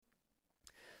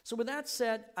So with that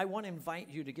said, I want to invite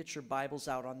you to get your Bibles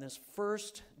out on this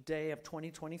first day of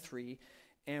 2023,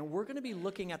 and we're going to be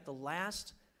looking at the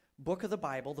last book of the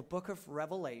Bible, the book of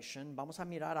Revelation. Vamos a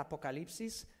mirar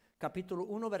Apocalipsis, capítulo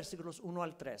 1, versículos 1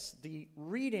 al 3. The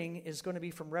reading is going to be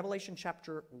from Revelation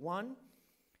chapter 1,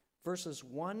 verses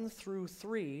 1 through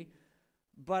 3,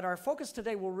 but our focus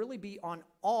today will really be on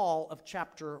all of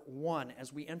chapter 1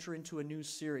 as we enter into a new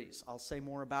series. I'll say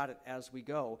more about it as we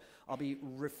go. I'll be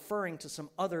referring to some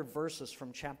other verses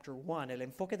from chapter 1. El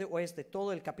enfoque de hoy es de todo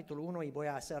el capítulo 1 y voy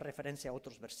a hacer referencia a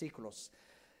otros versículos.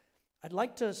 I'd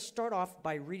like to start off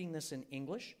by reading this in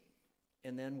English,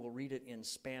 and then we'll read it in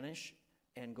Spanish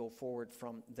and go forward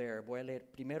from there. Voy a leer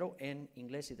primero en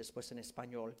inglés y después en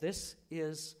español. This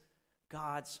is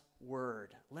God's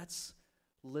Word. Let's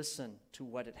listen to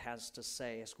what it has to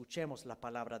say. Escuchemos la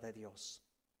palabra de Dios.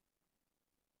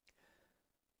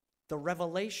 The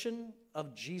revelation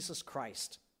of Jesus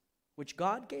Christ, which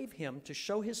God gave him to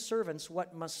show his servants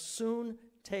what must soon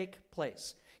take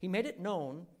place. He made it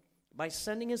known by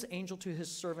sending his angel to his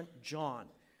servant John,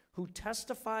 who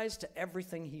testifies to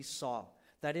everything he saw.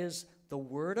 That is, the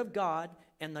word of God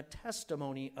and the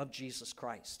testimony of Jesus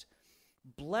Christ.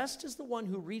 Blessed is the one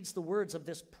who reads the words of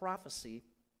this prophecy,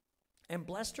 and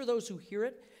blessed are those who hear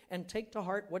it and take to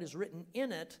heart what is written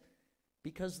in it,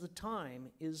 because the time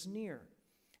is near.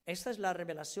 Esta es la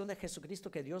revelación de Jesucristo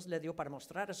que Dios le dio para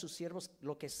mostrar a sus siervos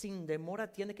lo que sin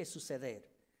demora tiene que suceder.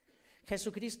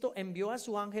 Jesucristo envió a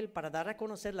su ángel para dar a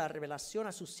conocer la revelación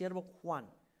a su siervo Juan,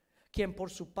 quien por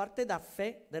su parte da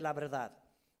fe de la verdad,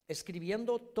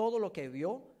 escribiendo todo lo que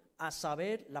vio, a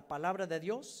saber, la palabra de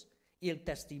Dios y el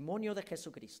testimonio de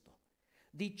Jesucristo.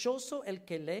 Dichoso el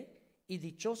que lee y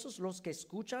dichosos los que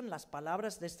escuchan las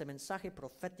palabras de este mensaje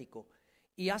profético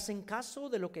y hacen caso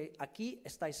de lo que aquí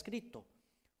está escrito,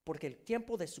 porque el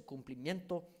tiempo de su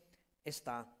cumplimiento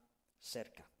está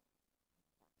cerca.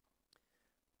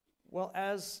 Well,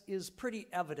 as is pretty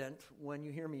evident when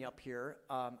you hear me up here,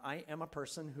 I am a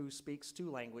person who speaks two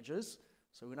languages.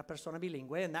 So una persona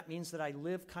bilingüe, and that means that I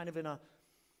live kind of in a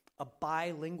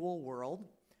bilingual world,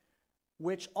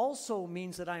 which also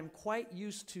means that I'm quite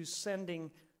used to sending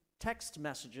text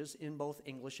messages in both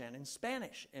English and in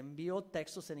Spanish. Envío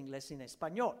textos en inglés y en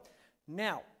español.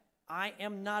 Now, I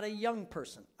am not a young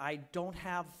person. I don't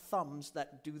have thumbs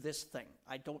that do this thing.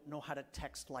 I don't know how to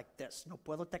text like this. No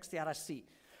puedo textear así.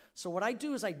 So what I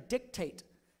do is I dictate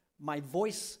my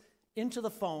voice into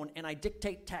the phone, and I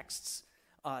dictate texts.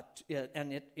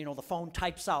 And it, the phone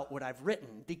types out what I've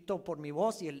written. Dicto por mi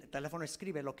voz y el teléfono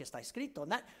escribe lo que está escrito.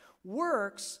 And that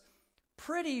works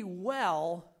pretty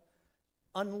well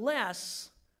unless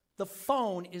the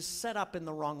phone is set up in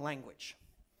the wrong language.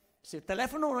 Si el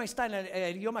teléfono no está en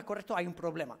el idioma correcto, hay un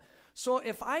problema. So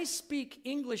if I speak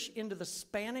English into the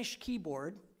Spanish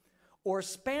keyboard or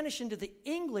Spanish into the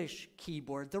English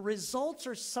keyboard, the results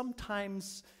are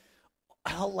sometimes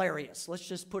hilarious. Let's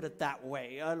just put it that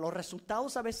way. Los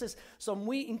resultados a veces son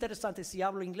muy interesantes si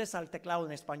hablo inglés al teclado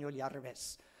en español y al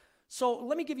revés. So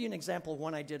let me give you an example of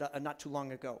one I did not too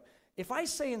long ago. If I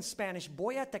say in Spanish,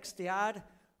 voy a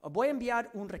enviar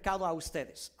un recado a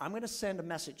ustedes. I'm going to send a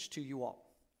message to you all.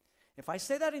 If I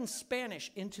say that in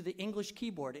Spanish into the English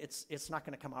keyboard, it's not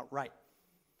going to come out right.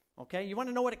 Okay, you want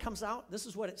to know what it comes out? This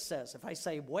is what it says. If I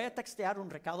say, voy a textear un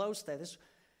recado a ustedes,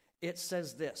 it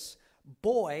says this.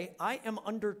 Boy, I am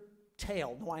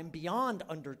undertale. No, I'm beyond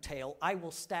undertale. I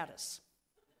will status.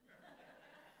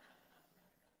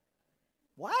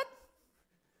 What?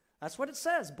 That's what it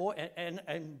says. Boy,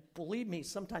 and believe me,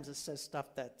 sometimes it says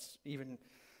stuff that's even,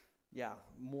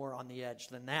 more on the edge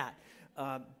than that.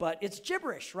 But it's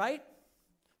gibberish, right?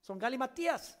 Son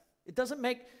galimatías. It doesn't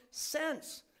make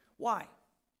sense. Why?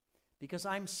 Because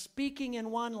I'm speaking in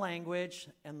one language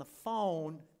and the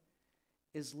phone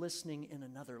is listening in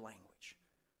another language.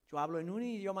 Yo hablo en un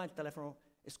idioma, el teléfono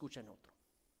escucha en otro.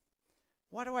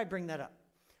 Why do I bring that up?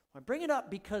 I bring it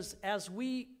up because as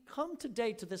we come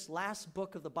today to this last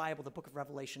book of the Bible, the book of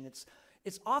Revelation,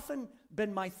 it's often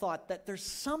been my thought that there's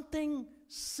something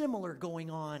similar going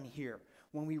on here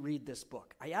when we read this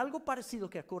book. Hay algo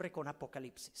parecido que ocurre con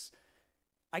Apocalipsis.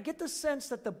 I get the sense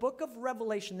that the book of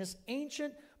Revelation, this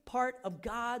ancient part of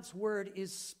God's word,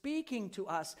 is speaking to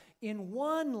us in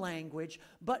one language,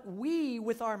 but we,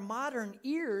 with our modern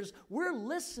ears, we're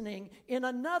listening in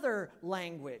another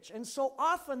language. And so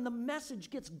often the message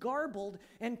gets garbled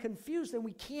and confused and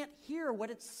we can't hear what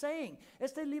it's saying.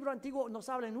 Este libro antiguo nos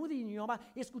habla en un idioma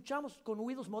y escuchamos con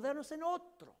oídos modernos en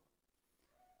otro.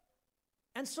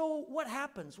 And so what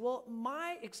happens? Well,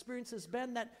 my experience has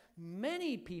been that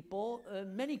many people,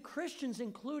 many Christians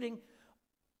including,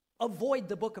 avoid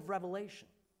the book of Revelation.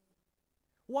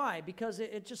 Why? Because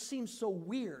it just seems so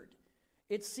weird.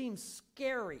 It seems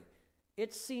scary.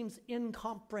 It seems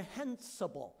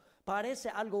incomprehensible. Parece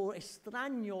algo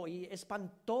extraño y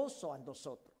espantoso a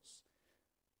nosotros.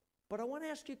 But I want to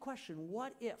ask you a question.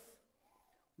 What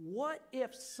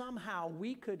if somehow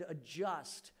we could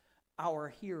adjust our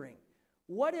hearing?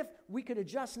 What if we could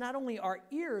adjust not only our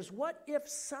ears, what if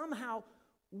somehow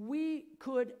we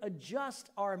could adjust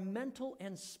our mental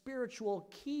and spiritual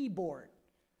keyboard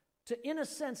to, in a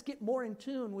sense, get more in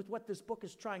tune with what this book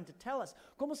is trying to tell us?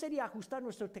 ¿Cómo sería ajustar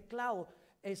nuestro teclado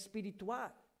espiritual?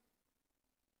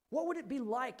 What would it be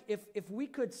like if we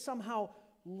could somehow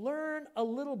learn a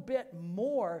little bit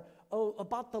more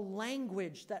about the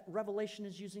language that Revelation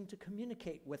is using to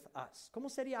communicate with us? ¿Cómo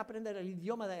sería aprender el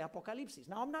idioma de Apocalipsis?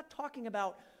 Now, I'm not talking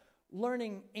about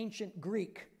learning ancient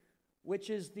Greek, which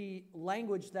is the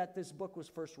language that this book was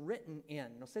first written in.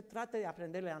 No se trata de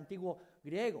aprender el antiguo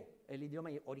griego, el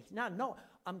idioma original. No,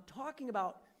 I'm talking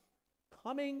about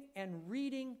coming and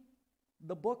reading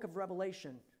the book of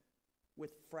Revelation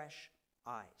with fresh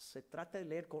eyes. Se trata de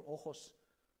leer con ojos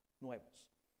nuevos.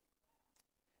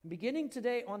 Beginning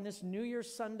today on this New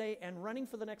Year's Sunday and running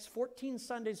for the next 14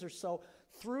 Sundays or so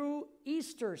through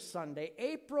Easter Sunday,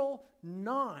 April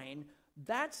 9,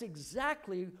 that's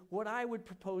exactly what I would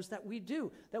propose that we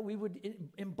do, that we would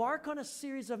embark on a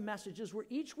series of messages where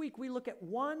each week we look at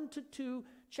 1 to 2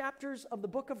 chapters of the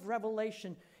book of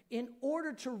Revelation in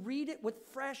order to read it with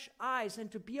fresh eyes and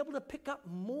to be able to pick up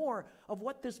more of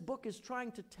what this book is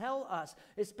trying to tell us.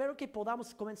 Espero que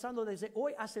podamos, comenzando desde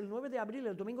hoy hasta el 9 de abril,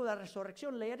 el domingo de la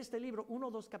resurrección, leer este libro 1 o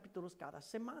 2 capítulos cada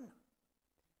semana.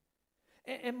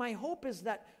 And my hope is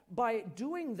that by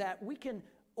doing that, we can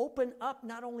open up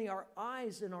not only our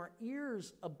eyes and our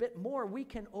ears a bit more, we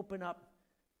can open up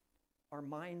our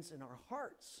minds and our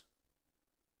hearts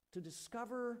to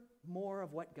discover more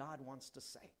of what God wants to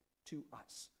say to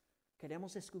us.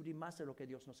 Queremos descubrir más de lo que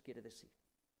Dios nos quiere decir.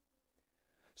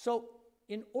 So,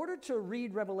 in order to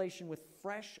read Revelation with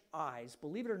fresh eyes,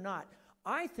 believe it or not,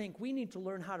 I think we need to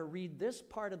learn how to read this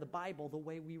part of the Bible the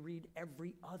way we read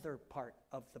every other part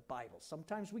of the Bible.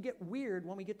 Sometimes we get weird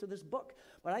when we get to this book,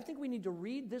 but I think we need to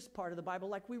read this part of the Bible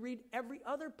like we read every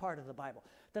other part of the Bible.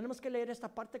 Tenemos que leer esta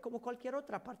parte como cualquier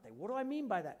otra parte. What do I mean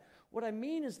by that? What I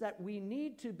mean is that we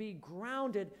need to be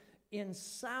grounded in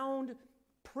sound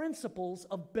principles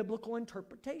of biblical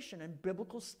interpretation and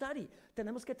biblical study.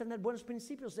 Tenemos que tener buenos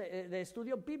principios de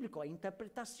estudio bíblico e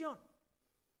interpretación.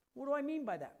 What do I mean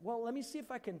by that? Well, let me see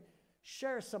if I can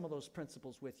share some of those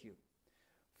principles with you.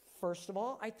 First of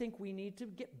all, I think we need to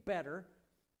get better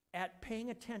at paying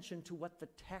attention to what the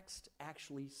text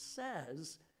actually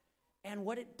says and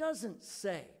what it doesn't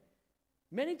say.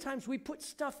 Many times we put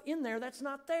stuff in there that's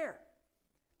not there.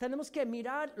 Tenemos que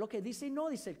mirar lo que dice y no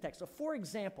dice el texto. For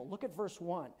example, look at verse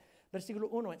 1. Versículo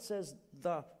 1, it says,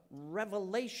 the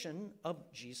revelation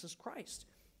of Jesus Christ.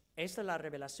 Esta es la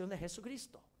revelación de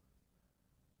Jesucristo.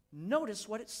 Notice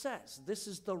what it says. This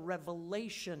is the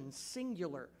revelation,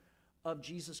 singular, of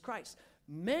Jesus Christ.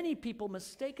 Many people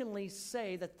mistakenly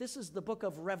say that this is the book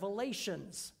of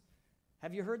Revelations.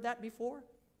 Have you heard that before?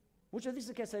 Muchos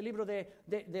dicen que es el libro de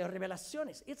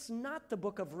revelaciones. It's not the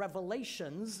book of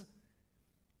Revelations.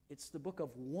 It's the book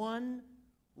of one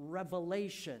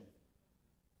revelation.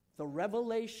 The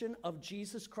revelation of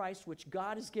Jesus Christ, which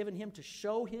God has given him to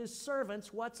show his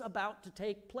servants what's about to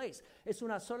take place. Es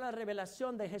una sola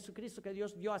revelación de Jesucristo que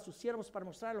Dios dio a sus siervos para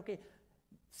mostrar lo que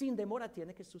sin demora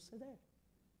tiene que suceder.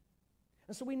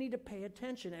 And so we need to pay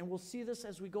attention, and we'll see this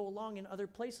as we go along in other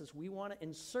places. We want to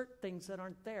insert things that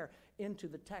aren't there into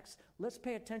the text. Let's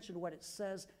pay attention to what it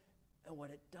says and what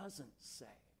it doesn't say.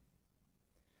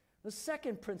 The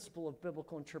second principle of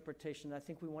biblical interpretation that I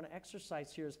think we want to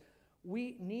exercise here is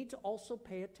we need to also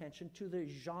pay attention to the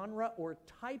genre or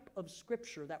type of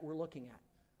scripture that we're looking at.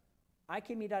 Hay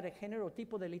que mirar el género o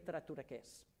tipo de literatura que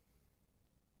es.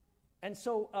 And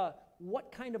so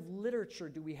what kind of literature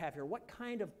do we have here? What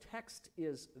kind of text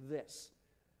is this?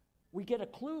 We get a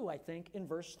clue, I think, in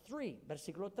verse 3,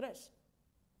 versículo 3.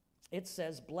 It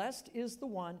says, blessed is the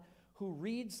one who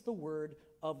reads the word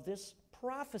of this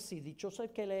prophecy. Dichoso el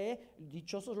que lee,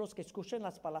 dichosos los que escuchen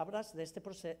las palabras de este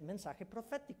mensaje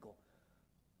profético.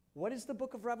 What is the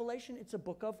book of Revelation? It's a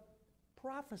book of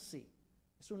prophecy.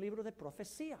 Es un libro de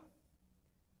profecía.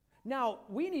 Now,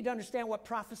 we need to understand what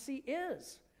prophecy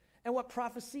is and what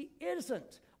prophecy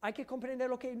isn't. Hay que comprender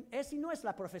lo que es y no es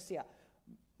la profecía.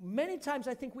 Many times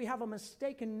I think we have a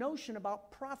mistaken notion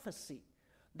about prophecy.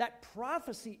 That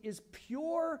prophecy is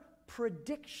pure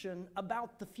prediction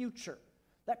about the future.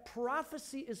 That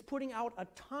prophecy is putting out a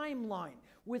timeline.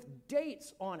 with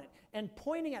dates on it and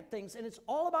pointing at things, and it's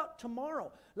all about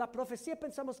tomorrow. La profecía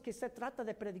pensamos que se trata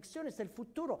de predicciones del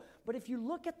futuro, but if you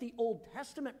look at the Old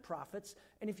Testament prophets,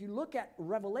 and if you look at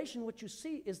Revelation, what you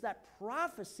see is that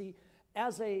prophecy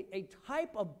as a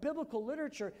type of biblical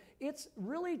literature, it's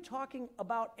really talking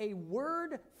about a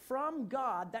word from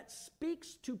God that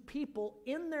speaks to people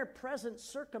in their present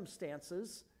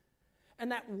circumstances,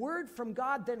 and that word from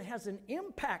God then has an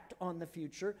impact on the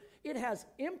future. It has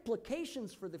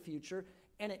implications for the future,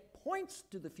 and it points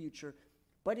to the future,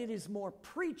 but it is more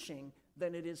preaching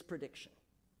than it is prediction.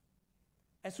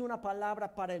 Es una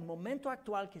palabra para el momento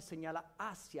actual que señala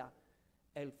hacia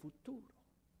el futuro.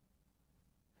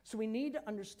 So we need to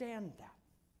understand that.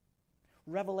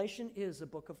 Revelation is a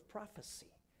book of prophecy.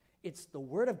 It's the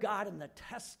word of God and the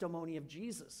testimony of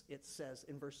Jesus, it says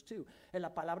in verse 2. Es la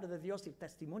palabra de Dios y el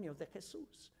testimonio de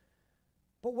Jesús.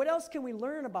 But what else can we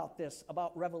learn about this,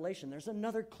 about Revelation? There's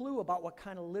another clue about what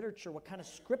kind of literature, what kind of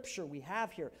scripture we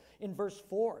have here. In verse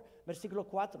 4, versículo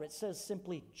 4, it says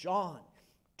simply, John,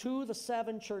 to the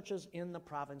 7 churches in the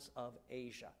province of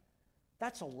Asia.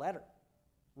 That's a letter.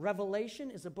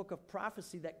 Revelation is a book of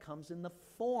prophecy that comes in the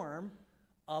form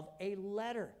of a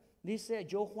letter. Dice,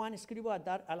 yo Juan escribo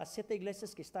a las 7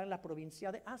 iglesias que están en la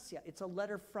provincia de Asia. It's a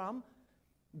letter from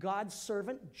God's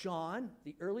servant John,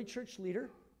 the early church leader.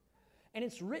 And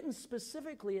it's written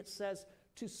specifically, it says,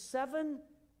 to 7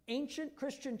 ancient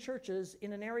Christian churches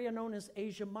in an area known as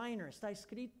Asia Minor. Está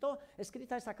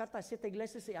escrita esta carta a 7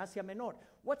 iglesias de Asia Menor.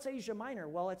 What's Asia Minor?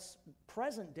 Well, it's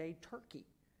present-day Turkey.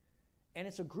 And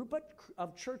it's a group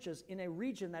of churches in a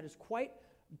region that is quite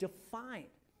defined.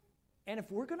 And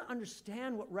if we're going to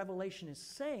understand what Revelation is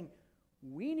saying,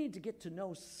 we need to get to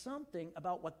know something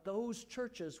about what those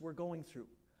churches were going through.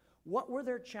 What were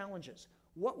their challenges?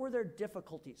 What were their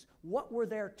difficulties? What were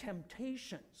their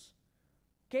temptations?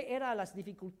 ¿Qué eran las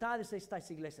dificultades de estas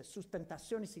iglesias? Sus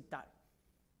tentaciones y tal.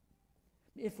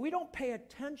 If we don't pay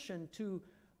attention to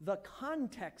the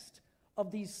context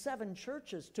of these 7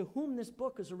 churches to whom this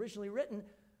book is originally written,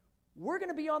 we're going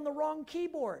to be on the wrong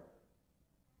keyboard.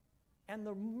 And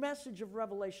the message of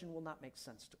Revelation will not make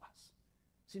sense to us.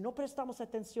 Si no prestamos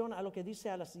atención a lo que dice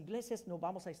a las iglesias, no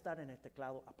vamos a estar en el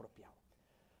teclado apropiado.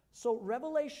 So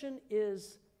Revelation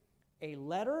is a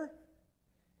letter.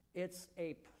 It's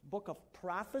a book of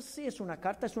prophecy. Es una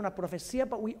carta, es una profecía.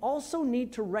 But we also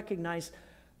need to recognize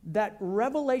that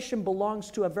Revelation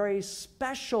belongs to a very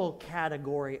special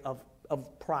category of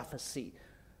prophecy,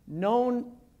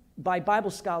 known by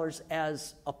Bible scholars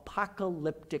as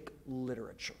apocalyptic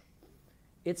literature.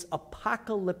 It's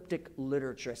apocalyptic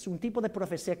literature. Es un tipo de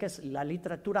profecía que es la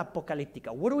literatura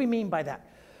apocalíptica. What do we mean by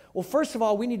that? Well, first of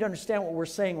all, we need to understand what we're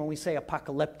saying when we say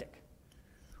apocalyptic.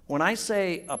 When I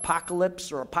say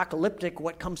apocalypse or apocalyptic,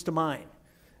 what comes to mind?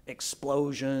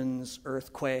 Explosions,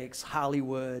 earthquakes,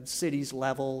 Hollywood, cities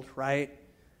leveled, right?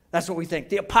 That's what we think.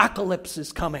 The apocalypse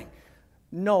is coming.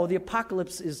 No, the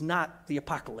apocalypse is not the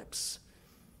apocalypse.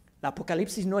 La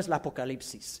apocalipsis no es la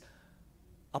apocalipsis.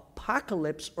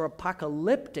 Apocalypse or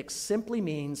apocalyptic simply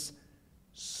means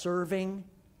serving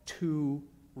to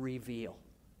reveal.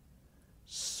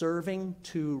 Serving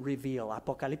to reveal.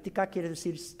 Apocalíptica quiere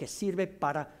decir que sirve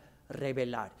para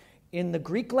revelar. In the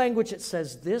Greek language, it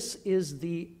says this is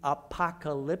the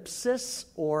apocalypsis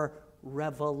or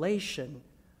revelation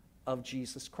of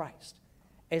Jesus Christ.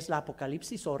 Es la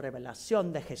apocalipsis o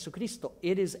revelación de Jesucristo.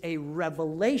 It is a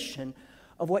revelation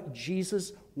of what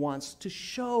Jesus wants to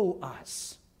show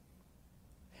us.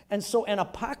 And so an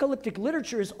apocalyptic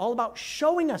literature is all about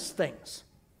showing us things.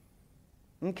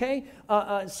 Okay?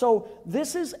 So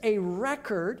this is a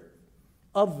record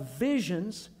of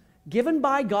visions given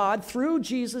by God through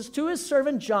Jesus to his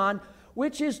servant John,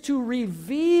 which is to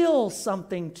reveal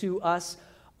something to us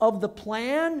of the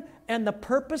plan and the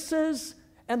purposes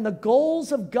and the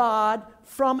goals of God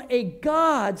from a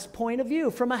God's point of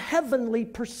view, from a heavenly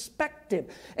perspective.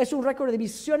 Es un récord de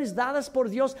visiones dadas por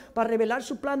Dios para revelar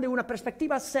su plan de una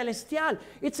perspectiva celestial.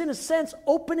 It's in a sense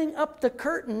opening up the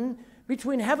curtain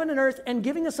between heaven and earth and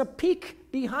giving us a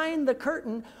peek behind the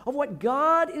curtain of what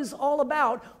God is all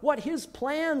about, what his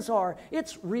plans are.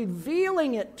 It's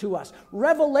revealing it to us.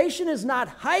 Revelation is not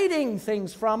hiding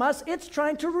things from us, it's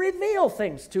trying to reveal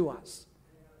things to us.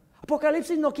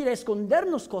 Apocalipsis no quiere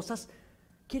escondernos cosas,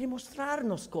 quiere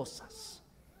mostrarnos cosas.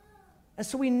 And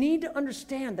so we need to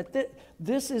understand that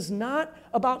this is not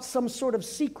about some sort of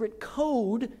secret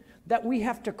code that we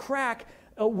have to crack,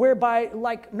 whereby,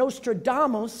 like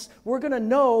Nostradamus, we're going to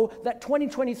know that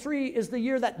 2023 is the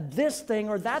year that this thing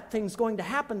or that thing's going to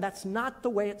happen. That's not the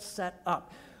way it's set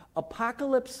up.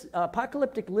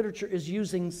 Apocalyptic literature is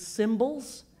using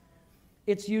symbols,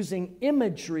 it's using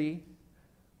imagery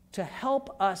to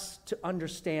help us to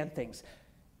understand things.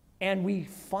 And we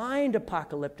find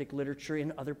apocalyptic literature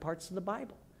in other parts of the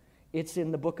Bible. It's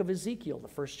in the book of Ezekiel, the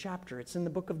first chapter. It's in the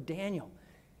book of Daniel.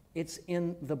 It's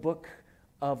in the book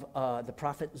of the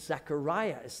prophet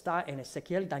Zechariah. Está en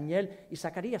Ezequiel, Daniel, y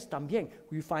Zacarías también.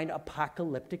 We find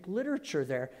apocalyptic literature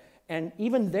there. And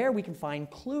even there we can find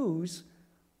clues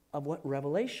of what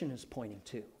Revelation is pointing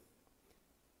to.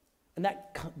 And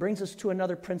that brings us to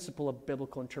another principle of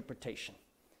biblical interpretation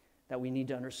that we need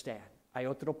to understand. Hay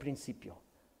otro principio.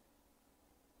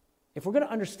 If we're going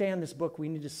to understand this book, we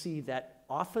need to see that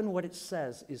often what it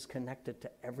says is connected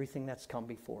to everything that's come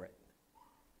before it.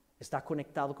 Está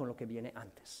conectado con lo que viene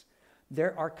antes.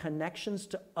 There are connections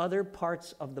to other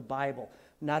parts of the Bible,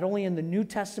 not only in the New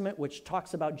Testament, which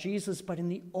talks about Jesus, but in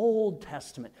the Old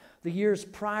Testament, the years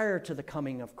prior to the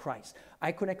coming of Christ.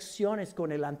 Hay conexiones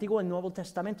con el Antiguo y Nuevo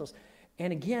Testamentos.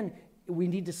 And again, we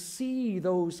need to see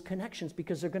those connections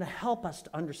because they're going to help us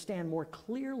to understand more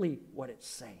clearly what it's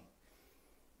saying.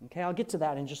 Okay, I'll get to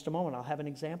that in just a moment. I'll have an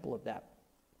example of that.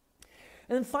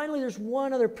 And then finally, there's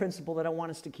one other principle that I want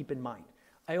us to keep in mind.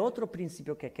 Hay otro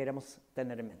principio que queremos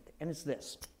tener en mente, and it's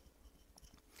this.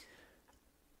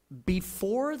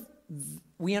 Before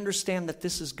we understand that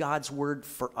this is God's word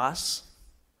for us,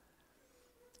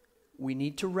 we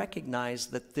need to recognize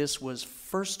that this was,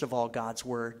 first of all, God's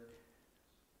word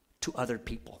to other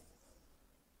people.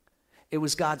 It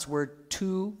was God's word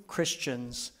to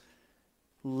Christians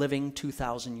living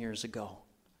 2,000 years ago.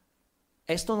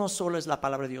 Esto no solo es la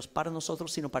palabra de Dios para nosotros,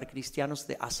 sino para cristianos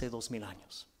de hace 2,000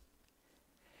 años.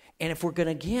 And if we're going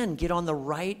to, again, get on the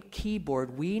right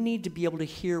keyboard, we need to be able to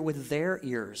hear with their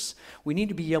ears. We need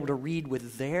to be able to read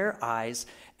with their eyes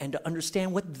and to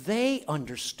understand what they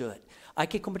understood. Hay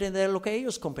que comprender lo que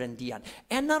ellos comprendían.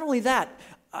 And not only that,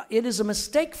 it is a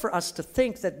mistake for us to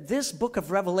think that this book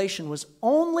of Revelation was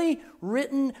only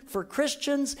written for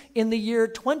Christians in the year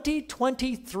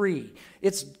 2023.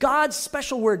 It's God's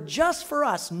special word just for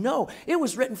us. No, it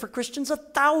was written for Christians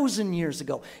 1,000 years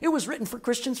ago. It was written for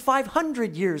Christians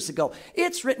 500 years ago.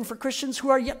 It's written for Christians who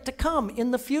are yet to come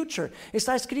in the future.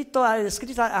 Está escrito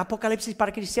Apocalipsis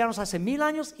para cristianos hace 1,000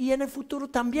 años y en el futuro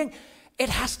también. It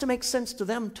has to make sense to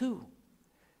them too.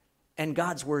 And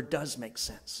God's word does make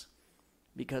sense,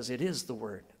 because it is the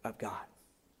word of God.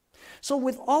 So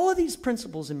with all of these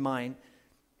principles in mind,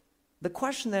 the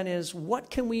question then is, what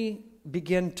can we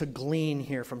begin to glean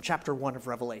here from chapter 1 of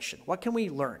Revelation? What can we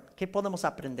learn? ¿Qué podemos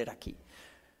aprender aquí?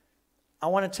 I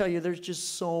want to tell you there's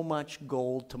just so much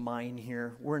gold to mine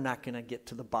here. We're not going to get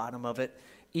to the bottom of it.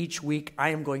 Each week I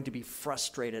am going to be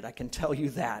frustrated. I can tell you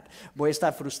that. Voy a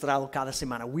estar frustrado cada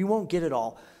semana. We won't get it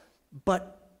all.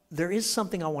 But there is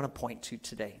something I want to point to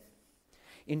today.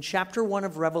 In chapter 1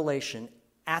 of Revelation,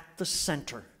 at the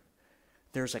center,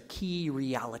 there's a key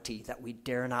reality that we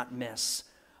dare not miss.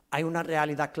 Hay una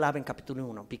realidad clave en capítulo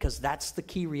 1, because that's the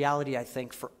key reality, I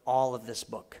think, for all of this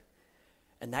book.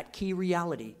 And that key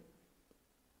reality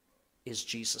is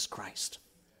Jesus Christ.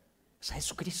 Es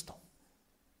Jesucristo.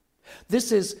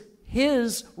 This is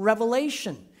his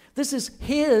revelation. This is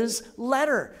his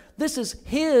letter. This is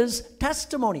his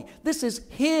testimony. This is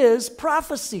his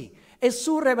prophecy. Es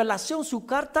su revelación, su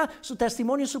carta, su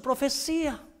testimonio, su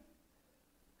profecía.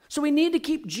 So we need to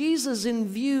keep Jesus in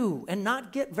view and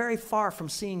not get very far from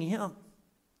seeing him.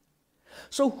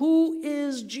 So who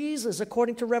is Jesus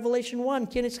according to Revelation 1?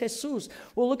 ¿Quién es Jesús?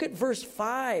 Well, look at verse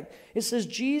 5. It says,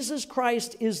 Jesus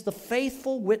Christ is the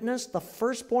faithful witness, the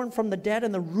firstborn from the dead,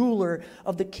 and the ruler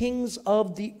of the kings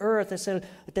of the earth. Es el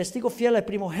testigo fiel, el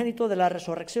primogénito de la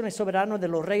resurrección, el soberano de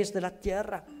los reyes de la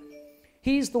tierra.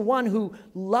 He's the one who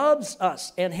loves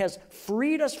us and has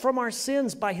freed us from our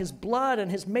sins by his blood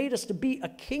and has made us to be a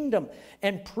kingdom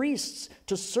and priests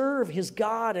to serve his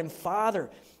God and Father.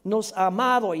 Nos ha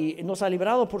amado y nos ha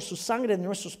librado por su sangre de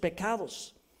nuestros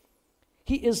pecados.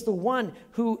 He is the one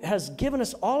who has given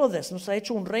us all of this. Nos ha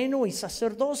hecho un reino y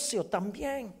sacerdocio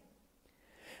también.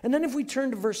 And then if we turn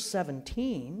to verse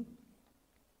 17,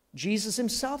 Jesus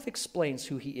himself explains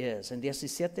who he is. En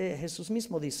 17, Jesús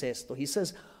mismo dice esto. He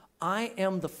says, I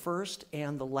am the first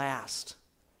and the last.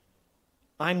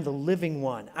 I'm the living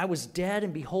one. I was dead,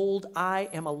 and behold, I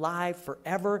am alive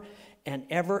forever and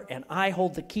ever, and I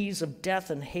hold the keys of death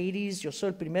and Hades. Yo soy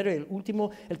el primero y el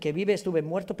último, el que vive. Estuve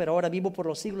muerto, pero ahora vivo por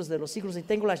los siglos de los siglos, y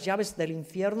tengo las llaves del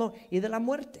infierno y de la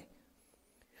muerte.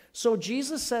 So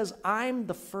Jesus says, I'm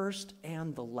the first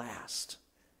and the last.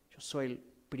 Yo soy el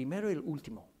primero y el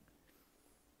último.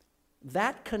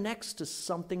 That connects to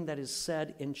something that is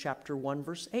said in chapter 1,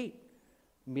 verse 8.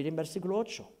 Miren versículo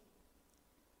 8.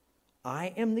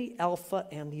 I am the Alpha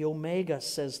and the Omega,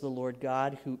 says the Lord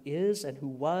God, who is and who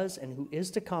was and who is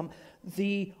to come,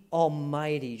 the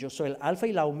Almighty. Yo soy el Alfa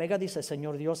y la Omega, dice el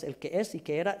Señor Dios, el que es y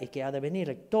que era y que ha de venir,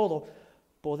 el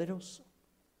Todopoderoso.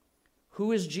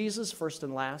 Who is Jesus? First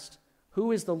and last.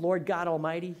 Who is the Lord God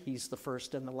Almighty? He's the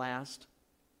first and the last.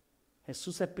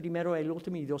 Jesús es primero, el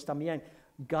último, y Dios también.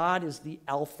 God is the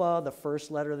Alpha, the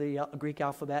first letter of the Greek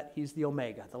alphabet. He's the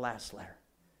Omega, the last letter.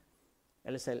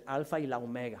 Él es el Alfa y la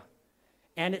Omega.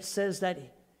 And it says that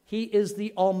he is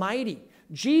the Almighty.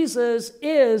 Jesus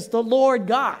is the Lord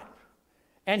God.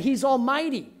 And he's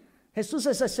Almighty. Jesús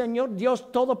es el Señor Dios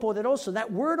Todopoderoso.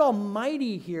 That word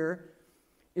Almighty here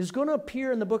is going to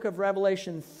appear in the book of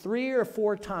Revelation 3 or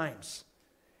 4 times.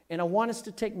 And I want us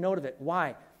to take note of it.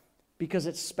 Why? Because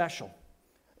it's special.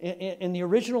 In the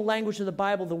original language of the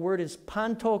Bible, the word is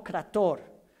Pantokrator,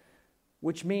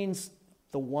 which means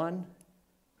the one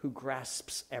who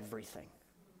grasps everything.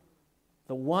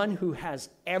 The one who has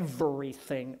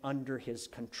everything under his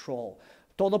control.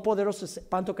 Todopoderoso es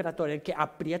Pantokrator, el que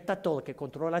aprieta todo, que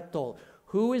controla todo.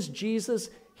 Who is Jesus?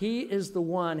 He is the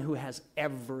one who has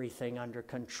everything under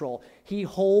control. He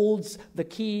holds the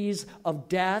keys of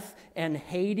death and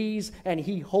Hades, and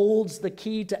he holds the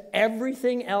key to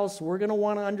everything else we're going to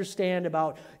want to understand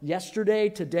about yesterday,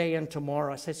 today, and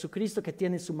tomorrow. Es Jesucristo que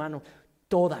tiene en su mano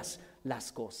todas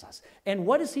las cosas. And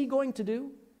what is he going to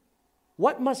do?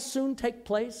 What must soon take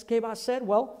place? ¿Qué va a ser?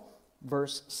 Well,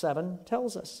 verse 7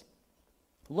 tells us.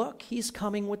 Look, he's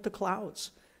coming with the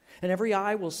clouds, and every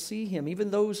eye will see him,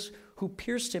 even those who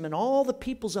pierced him, and all the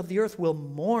peoples of the earth will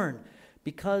mourn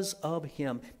because of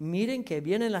him. Miren que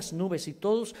vienen las nubes, y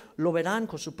todos lo verán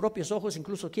con sus propios ojos,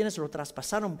 incluso quienes lo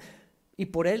traspasaron, y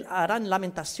por él harán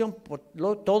lamentación por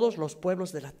todos los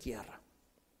pueblos de la tierra.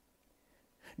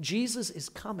 Jesus is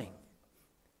coming.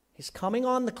 He's coming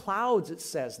on the clouds, it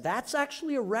says. That's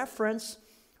actually a reference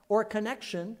or a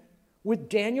connection with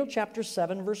Daniel chapter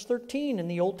 7, verse 13 in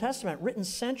the Old Testament, written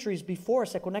centuries before.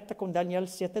 Se conecta con Daniel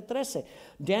 7:13.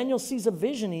 Daniel sees a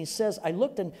vision. He says, I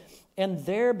looked, and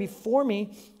there before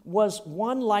me was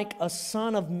one like a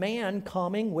son of man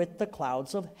coming with the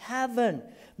clouds of heaven.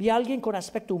 Vi a alguien con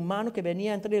aspecto humano que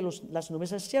venía entre las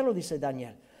nubes del cielo, dice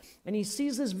Daniel. And he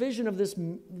sees this vision of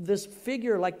this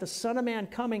figure like the Son of Man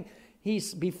coming.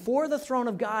 He's before the throne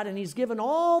of God, and he's given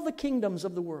all the kingdoms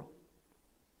of the world.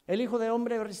 El Hijo de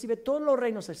Hombre recibe todos los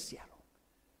reinos del cielo.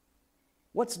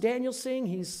 What's Daniel seeing?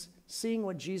 He's seeing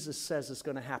what Jesus says is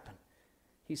going to happen.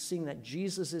 He's seeing that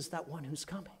Jesus is that one who's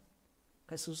coming.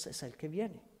 Jesús es el que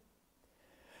viene.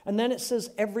 And then it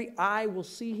says, every eye will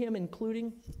see him,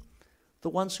 including the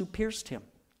ones who pierced him.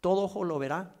 Todo ojo lo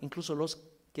verá, incluso los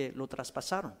que lo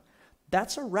traspasaron.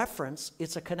 That's a reference,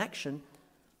 it's a connection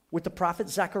with the prophet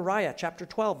Zechariah, chapter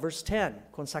 12, verse 10.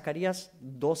 Con Zacarías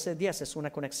 12:10 es una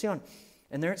conexión.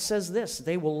 And there it says this,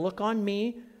 they will look on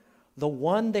me, the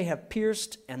one they have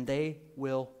pierced, and they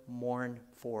will mourn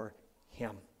for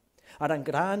him. Harán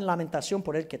gran lamentación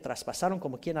por el que traspasaron,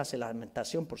 como quien hace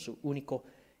lamentación por su único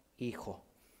hijo.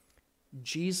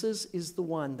 Jesus is the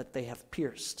one that they have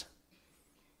pierced.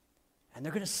 And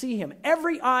they're going to see him.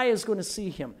 Every eye is going to see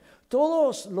him.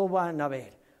 Todos lo van a ver.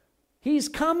 He's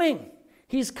coming.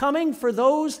 He's coming for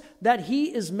those that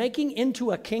he is making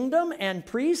into a kingdom and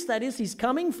priests. That is, he's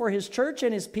coming for his church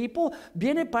and his people.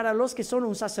 Viene para los que son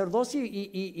un sacerdocio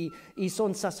y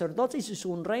son sacerdotes y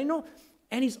son un reino.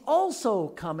 And he's also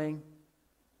coming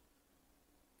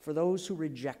for those who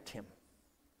reject him.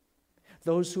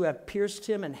 Those who have pierced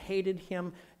him and hated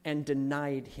him and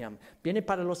denied him. Viene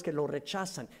para los que lo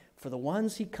rechazan. For the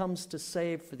ones he comes to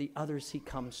save, for the others he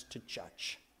comes to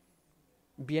judge.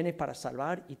 Viene para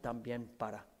salvar y también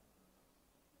para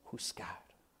juzgar.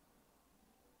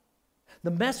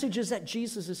 The message is that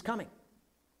Jesus is coming.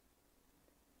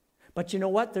 But you know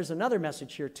what? There's another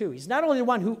message here too. He's not only the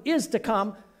one who is to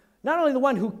come, not only the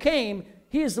one who came,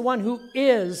 he is the one who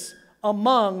is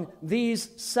among these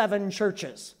 7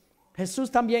 churches.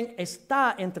 Jesús también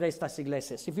está entre estas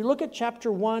iglesias. If you look at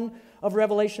chapter 1 of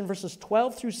Revelation, verses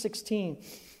 12 through 16,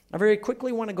 I very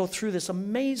quickly want to go through this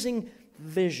amazing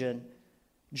vision.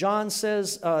 John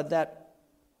says that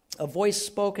a voice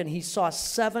spoke and he saw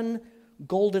 7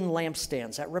 golden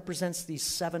lampstands. That represents these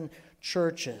 7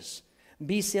 churches.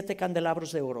 Vi 7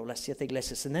 candelabros de oro, las 7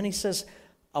 iglesias. And then he says,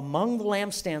 among the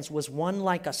lampstands was one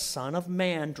like a son of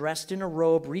man, dressed in a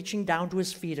robe, reaching down to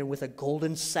his feet, and with a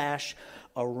golden sash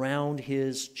around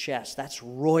his chest. That's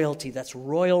royalty, that's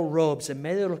royal robes. En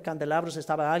medio de los candelabros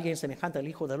estaba alguien semejante al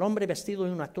Hijo del Hombre, vestido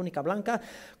en una túnica blanca,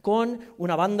 con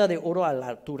una banda de oro a la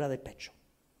altura del pecho.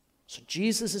 So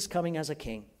Jesus is coming as a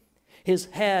king. His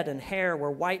head and hair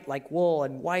were white like wool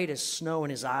and white as snow,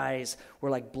 and his eyes were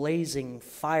like blazing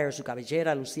fire. Su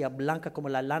cabellera lucía blanca como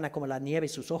la lana, como la nieve, y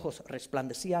sus ojos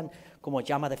resplandecían como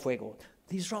llama de fuego.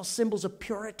 These are all symbols of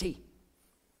purity.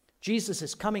 Jesus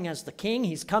is coming as the king.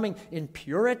 He's coming in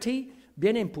purity.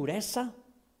 Viene en pureza.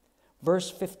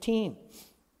 Verse 15.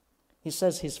 He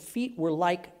says his feet were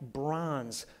like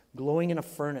bronze glowing in a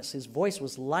furnace. His voice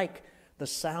was like the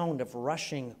sound of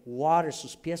rushing water.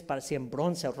 Sus pies parecían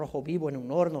bronce o rojo vivo en un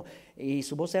horno. Y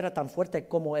su voz era tan fuerte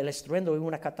como el estruendo de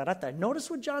una catarata. Notice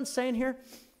what John's saying here?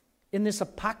 In this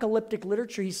apocalyptic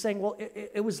literature, he's saying, well,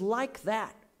 it was like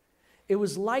that. It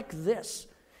was like this.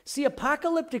 See,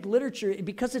 apocalyptic literature,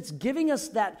 because it's giving us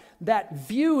that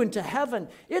view into heaven,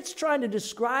 it's trying to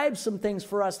describe some things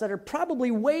for us that are probably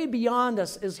way beyond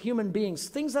us as human beings,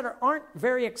 things that aren't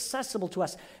very accessible to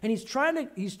us. And he's trying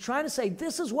to say,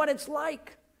 this is what it's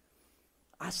like.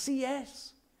 Así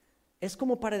es. Es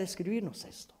como para describirnos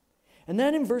esto. And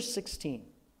then in verse 16,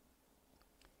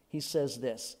 he says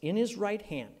this, in his right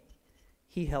hand,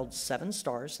 he held 7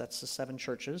 stars, that's the 7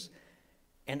 churches,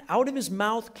 and out of his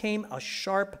mouth came a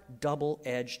sharp,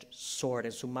 double-edged sword.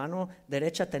 En su mano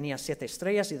derecha tenía 7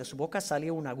 estrellas, y de su boca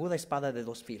salía una aguda espada de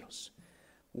 2 filos.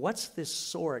 What's this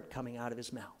sword coming out of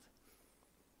his mouth?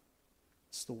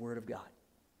 It's the word of God.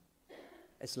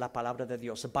 It's la palabra de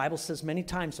Dios. The Bible says many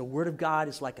times the word of God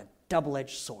is like a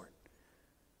double-edged sword.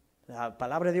 La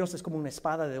palabra de Dios es como una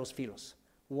espada de 2 filos.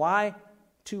 Why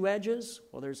 2 edges?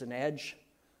 Well, there's an edge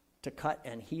to cut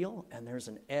and heal, and there's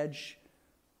an edge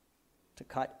to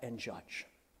cut and judge.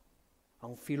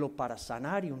 Un filo para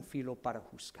sanar y un filo para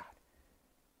juzgar.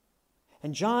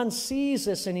 And John sees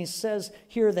this, and he says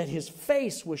here that his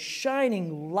face was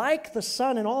shining like the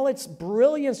sun in all its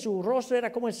brilliance. Su rostro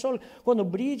era como el sol cuando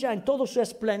brilla en todo su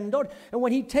esplendor. And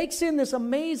when he takes in this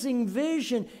amazing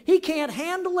vision, he can't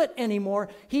handle it anymore.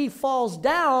 He falls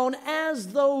down as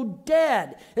though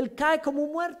dead. Él cae como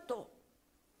muerto.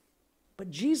 But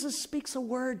Jesus speaks a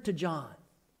word to John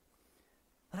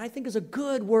that I think is a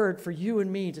good word for you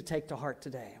and me to take to heart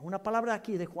today. Una palabra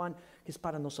aquí de Juan que es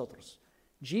para nosotros.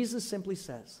 Jesus simply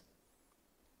says,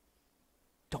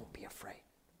 don't be afraid.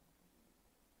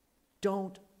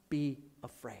 Don't be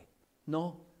afraid.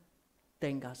 No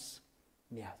tengas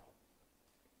miedo.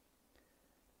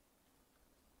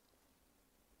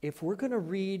 If we're going to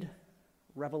read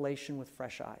Revelation with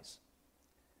fresh eyes,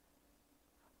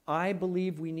 I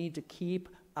believe we need to keep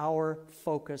our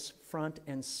focus front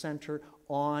and center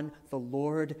on the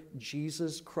Lord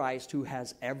Jesus Christ, who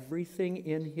has everything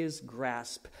in his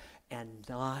grasp, and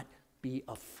not be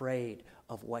afraid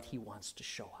of what he wants to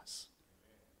show us.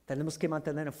 Tenemos que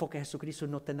mantener enfoque en Jesucristo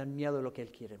y no tener miedo de lo que él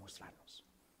quiere mostrarnos.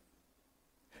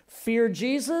 Fear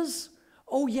Jesus?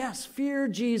 Oh yes, fear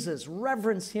Jesus.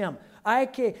 Reverence him. Hay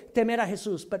que temer a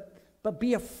Jesús, but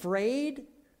be afraid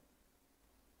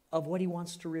of what he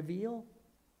wants to reveal?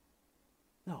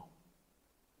 No.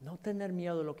 No tener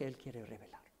miedo de lo que él quiere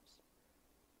revelarnos.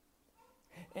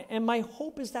 And my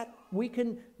hope is that we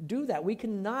can do that. We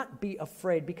cannot be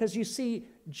afraid, because you see,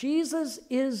 Jesus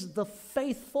is the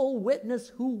faithful witness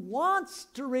who wants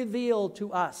to reveal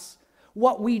to us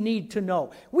what we need to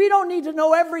know. We don't need to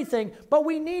know everything, but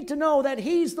we need to know that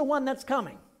he's the one that's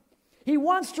coming. He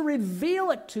wants to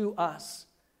reveal it to us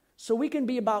so we can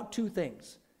be about 2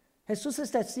 things. Jesús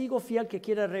es testigo fiel que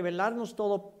quiere revelarnos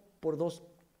todo por 2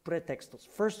 pretextos.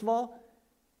 First of all,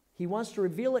 he wants to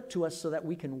reveal it to us so that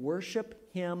we can worship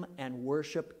him and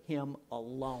worship him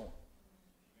alone.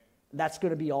 That's going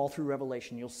to be all through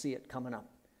Revelation. You'll see it coming up.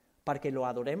 Para que lo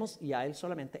adoremos y a él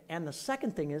solamente. And the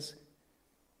second thing is,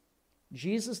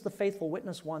 Jesus, the faithful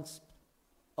witness, wants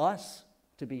us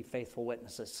to be faithful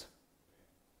witnesses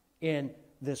in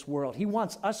this world. He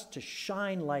wants us to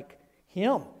shine like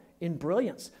him in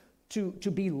brilliance, to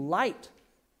be light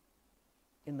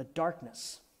in the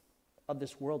darkness of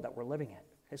this world that we're living in.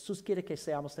 Jesús quiere que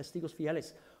seamos testigos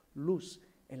fieles, luz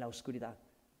en la oscuridad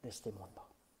de este mundo.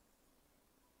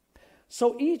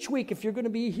 So each week, if you're going to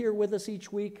be here with us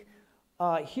each week,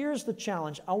 here's the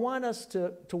challenge. I want us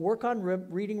to work on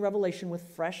reading Revelation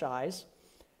with fresh eyes.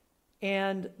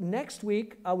 And next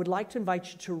week, I would like to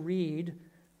invite you to read,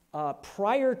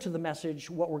 prior to the message,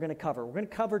 what we're going to cover. We're going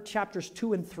to cover chapters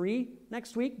 2 and 3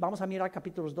 next week. Vamos a mirar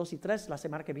capítulos 2 y 3 la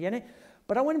semana que viene.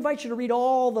 But I want to invite you to read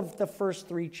all the first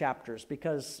 3 chapters,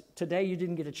 because today you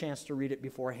didn't get a chance to read it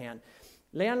beforehand.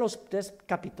 Lean los 3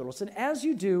 capítulos. And as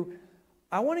you do,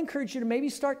 I want to encourage you to maybe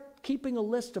start keeping a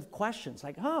list of questions.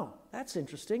 Like, oh, that's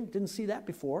interesting. Didn't see that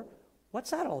before.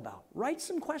 What's that all about? Write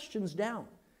some questions down.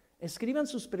 Escriban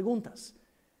sus preguntas.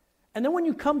 And then when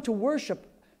you come to worship,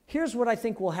 here's what I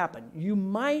think will happen. You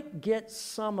might get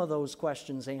some of those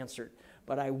questions answered,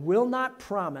 but I will not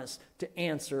promise to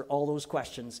answer all those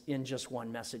questions in just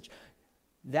one message.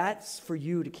 That's for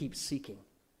you to keep seeking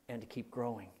and to keep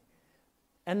growing.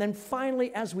 And then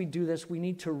finally, as we do this, we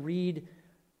need to read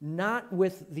not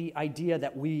with the idea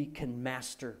that we can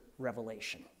master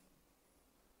Revelation.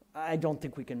 I don't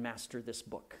think we can master this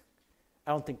book.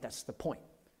 I don't think that's the point.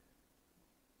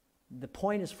 The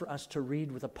point is for us to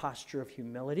read with a posture of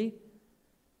humility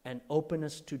and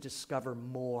openness to discover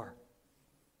more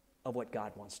of what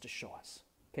God wants to show us.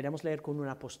 Queremos leer con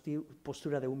una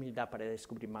postura de humildad para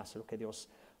descubrir más de lo que Dios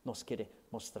nos quiere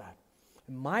mostrar.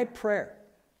 My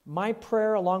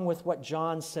prayer along with what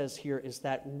John says here is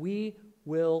that we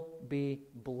will be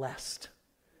blessed.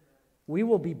 We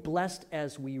will be blessed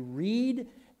as we read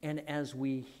and as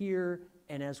we hear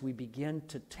and as we begin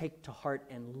to take to heart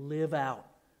and live out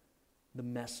the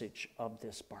message of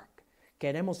this book.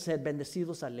 Queremos ser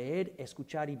bendecidos al leer,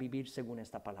 escuchar y vivir según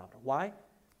esta palabra. Why?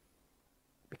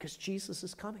 Because Jesus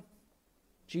is coming.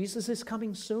 Jesus is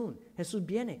coming soon. Jesús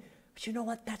viene. But you know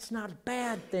what? That's not a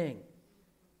bad thing.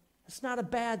 That's not a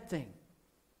bad thing.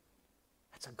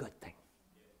 That's a good thing.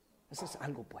 Eso es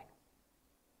algo bueno.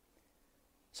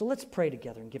 So let's pray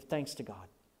together and give thanks to God.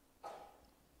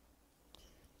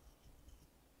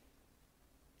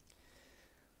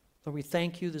 Lord, we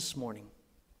thank you this morning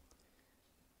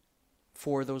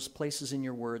for those places in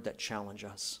your word that challenge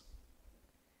us.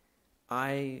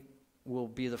 I will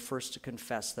be the first to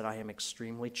confess that I am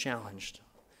extremely challenged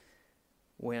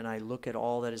when I look at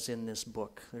all that is in this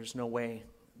book. There's no way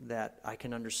that I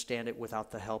can understand it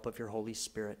without the help of your Holy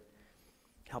Spirit.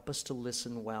 Help us to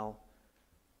listen well.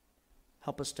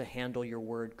 Help us to handle your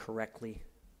word correctly.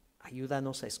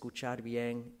 Ayúdanos a escuchar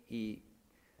bien y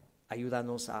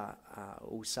ayúdanos a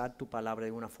usar tu palabra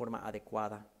de una forma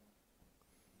adecuada.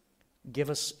 Give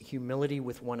us humility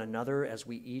with one another as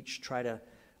we each try to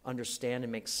understand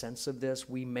and make sense of this.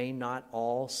 We may not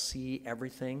all see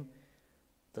everything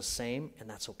the same, and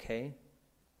that's okay.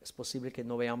 Es posible que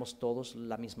no veamos todos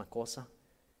la misma cosa.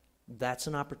 That's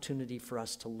an opportunity for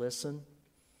us to listen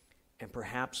and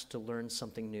perhaps to learn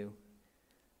something new.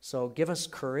 So give us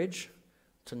courage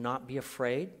to not be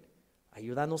afraid.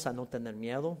 Ayúdanos a no tener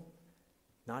miedo.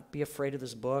 Not be afraid of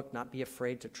this book, not be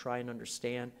afraid to try and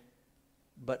understand,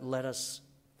 but let us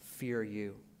fear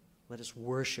you. Let us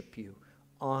worship you,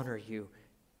 honor you,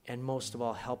 and most of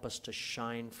all, help us to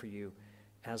shine for you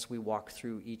as we walk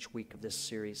through each week of this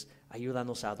series.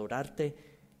 Ayúdanos a adorarte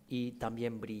y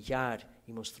también brillar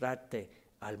y mostrarte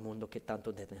al mundo que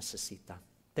tanto te necesita.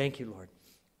 Thank you, Lord.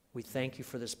 We thank you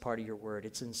for this part of your word.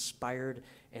 It's inspired,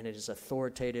 and it is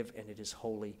authoritative, and it is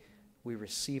holy. We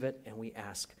receive it, and we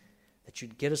ask that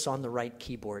you'd get us on the right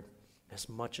keyboard as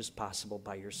much as possible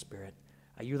by your Spirit.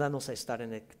 Ayúdanos a estar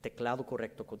en el teclado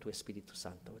correcto con tu Espíritu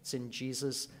Santo. It's in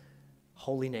Jesus'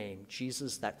 holy name,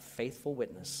 Jesus, that faithful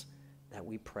witness, that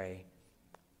we pray.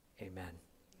 Amen.